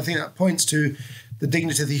also I think that points to the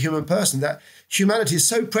dignity of the human person, that humanity is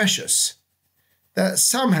so precious that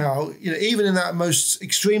somehow, even in that most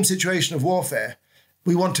extreme situation of warfare,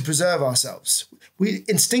 we want to preserve ourselves. We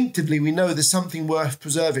instinctively know there's something worth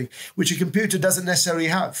preserving, which a computer doesn't necessarily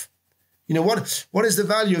have. What is the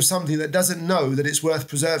value of something that doesn't know that it's worth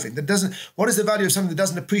preserving? What is the value of something that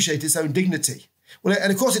doesn't appreciate its own dignity? Well,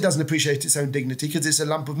 and of course it doesn't appreciate its own dignity, because it's a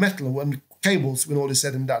lump of metal and cables when all is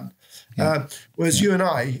said and done. Yeah. Whereas you and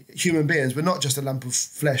I, human beings, we're not just a lump of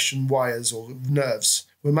flesh and wires or nerves.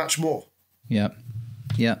 We're much more. Yeah.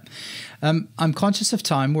 Yeah. I'm conscious of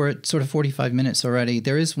time. We're at sort of 45 minutes already.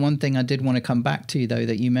 There is one thing I did want to come back to, though,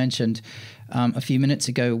 that you mentioned. a few minutes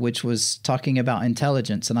ago, which was talking about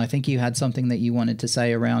intelligence. And I think you had something that you wanted to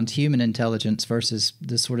say around human intelligence versus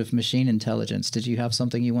the sort of machine intelligence. Did you have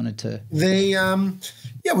something you wanted to?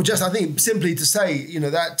 I think simply to say,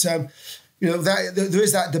 that there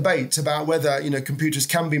is that debate about whether, computers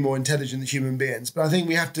can be more intelligent than human beings. But I think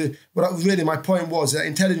we have to, my point was that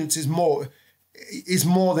intelligence is more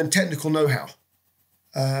than technical know-how.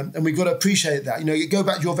 And we've got to appreciate that. You go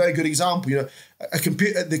back to your very good example. The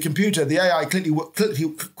AI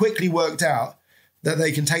quickly worked out that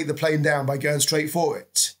they can take the plane down by going straight for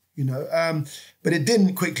it. But it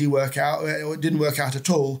didn't quickly work out, or it didn't work out at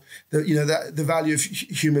all. That the value of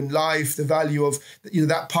human life, the value of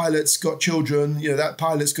that pilot's got children. That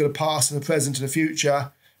pilot's got a past and a present and a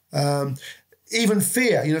future. Even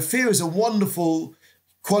fear. Fear is a wonderful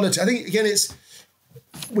quality. I think again,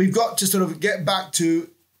 we've got to sort of get back to,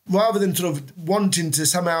 rather than sort of wanting to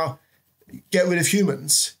somehow get rid of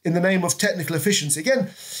humans in the name of technical efficiency. Again,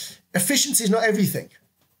 efficiency is not everything.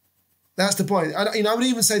 That's the point. I would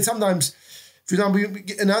even say sometimes, for example,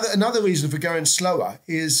 another reason for going slower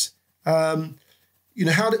is, how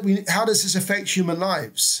does this affect human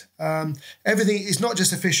lives? Everything is not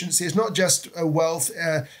just efficiency. It's not just wealth,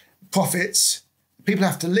 profits. People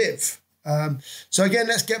have to live. So again,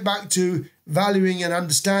 let's get back to valuing and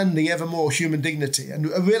understanding ever more human dignity and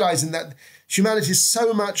realizing that humanity is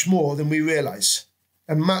so much more than we realize,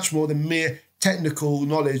 and much more than mere technical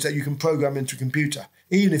knowledge that you can program into a computer,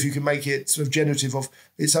 even if you can make it sort of generative of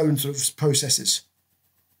its own sort of processes.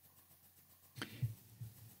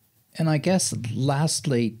 And I guess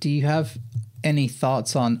lastly, do you have any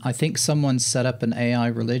thoughts on, I think someone's set up an AI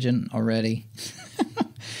religion already.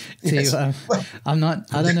 Yes. I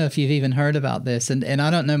don't know if you've even heard about this, and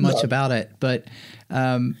I don't know much about it, but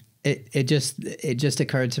it just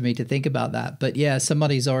occurred to me to think about that. But yeah,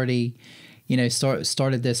 somebody's already,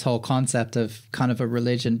 started this whole concept of kind of a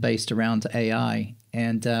religion based around AI.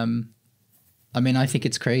 And I think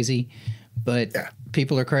it's crazy, but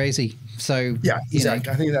people are crazy. So yeah,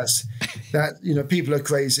 exactly. I think that's that. People are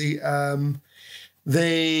crazy.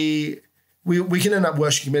 We can end up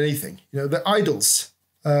worshiping anything. The idols.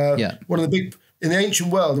 One of the big in the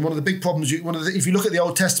ancient world, and one of the big problems. If you look at the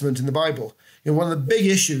Old Testament in the Bible, one of the big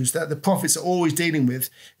issues that the prophets are always dealing with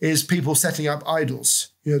is people setting up idols.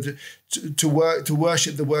 To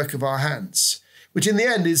worship the work of our hands, which in the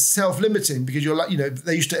end is self-limiting, because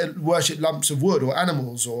they used to worship lumps of wood or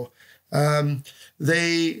animals, or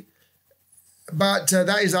we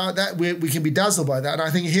can be dazzled by that. And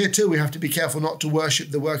I think here too we have to be careful not to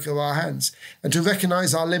worship the work of our hands and to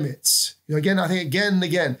recognize our limits. Again, I think again and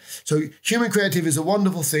again. So human creativity is a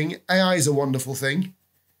wonderful thing. AI is a wonderful thing,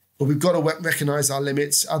 but we've got to recognize our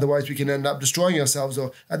limits. Otherwise, we can end up destroying ourselves,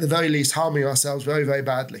 or at the very least harming ourselves very, very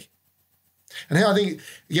badly. And here I think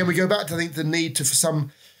again we go back to the need for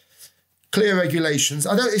some clear regulations.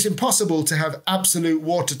 I know it's impossible to have absolute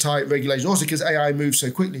watertight regulations, also because AI moves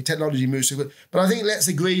so quickly, technology moves so quickly. But I think let's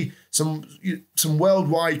agree some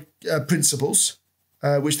worldwide principles,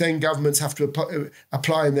 which then governments have to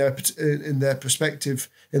apply in their respective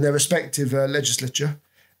legislature.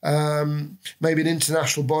 Maybe an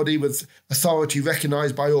international body with authority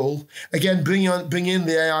recognised by all. Again, bring in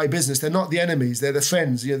the AI business. They're not the enemies; they're the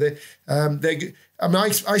friends. I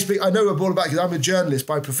know all about, because I'm a journalist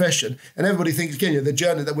by profession, and everybody thinks again, the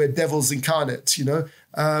journalist, that we're devils incarnate,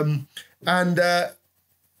 and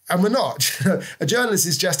we're not. A journalist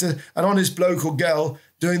is just an honest bloke or girl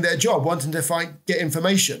doing their job, wanting to get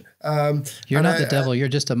information. You're not the devil; you're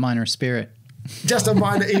just a minor spirit. Just a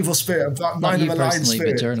minor evil spirit, minor malign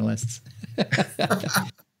spirit. But journalists.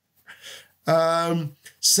 I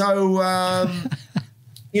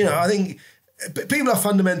think people are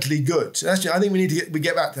fundamentally good. I think we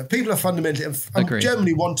get back to that. People are fundamentally and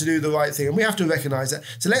generally want to do the right thing, and we have to recognise that.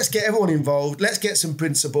 So let's get everyone involved. Let's get some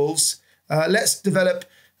principles. Let's develop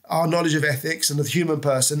our knowledge of ethics and the human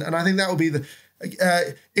person. And I think that will be the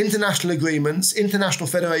international agreements, international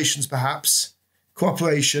federations, perhaps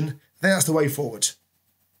cooperation. I think that's the way forward.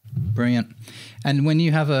 Brilliant. And when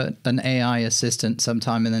you have an AI assistant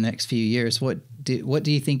sometime in the next few years, what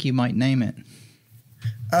do you think you might name it?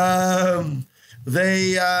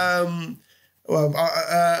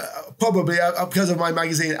 Probably because of my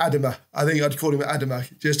magazine Adama. I think I'd call him Adama,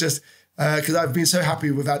 just because I've been so happy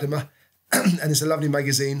with Adama, and it's a lovely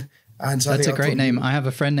magazine. And so that's a great name. I have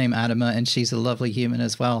a friend named Adama, and she's a lovely human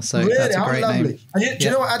as well. So really? That's a great name. And do you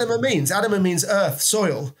know what Adama means? Adama means earth,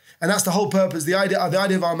 soil. And that's the whole purpose. The idea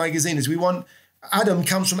of our magazine is Adam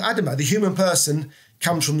comes from Adama. The human person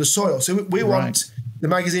comes from the soil. So we want the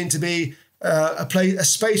magazine to be a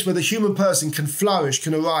space where the human person can flourish,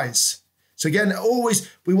 can arise. So again, always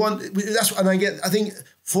I think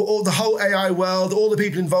for all the whole AI world, all the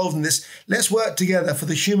people involved in this, let's work together for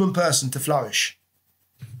the human person to flourish.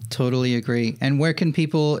 Totally agree. And where can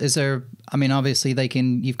people, obviously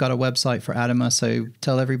you've got a website for Adama, so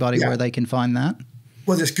tell everybody where they can find that.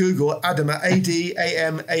 Well, just Google Adama,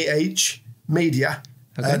 Adamah media.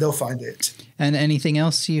 Okay. They'll find it. And anything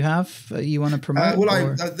else you have you want to promote?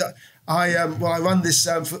 I run this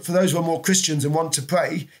for those who are more Christians and want to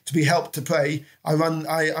pray, to be helped to pray.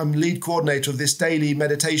 I'm lead coordinator of this daily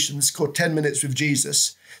meditation. It's called 10 Minutes with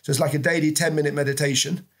Jesus. So it's like a daily 10-minute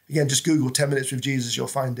meditation. Again, just Google 10 Minutes with Jesus, you'll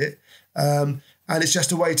find it. And it's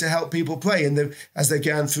just a way to help people pray as they're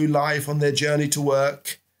going through life on their journey to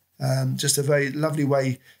work. Just a very lovely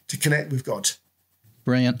way to connect with God.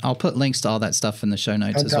 Brilliant. I'll put links to all that stuff in the show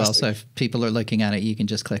notes as well. So if people are looking at it, you can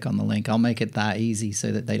just click on the link. I'll make it that easy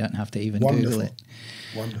so that they don't have to even Google it.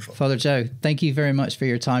 Wonderful. Father Joe, thank you very much for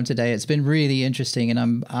your time today. It's been really interesting,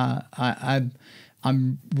 and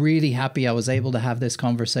I'm really happy I was able to have this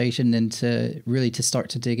conversation and to start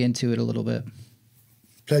to dig into it a little bit.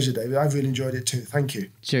 Pleasure, David. I've really enjoyed it too. Thank you.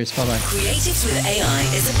 Cheers. Bye-bye. Creatives with AI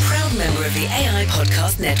is a proud member of the AI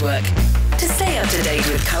Podcast Network. To stay up to date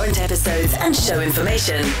with current episodes and show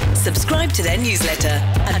information, subscribe to their newsletter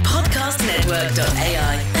at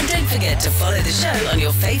podcastnetwork.ai. And don't forget to follow the show on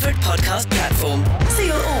your favorite podcast platform so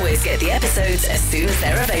you'll always get the episodes as soon as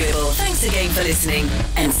they're available. Thanks again for listening,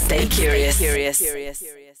 and stay curious.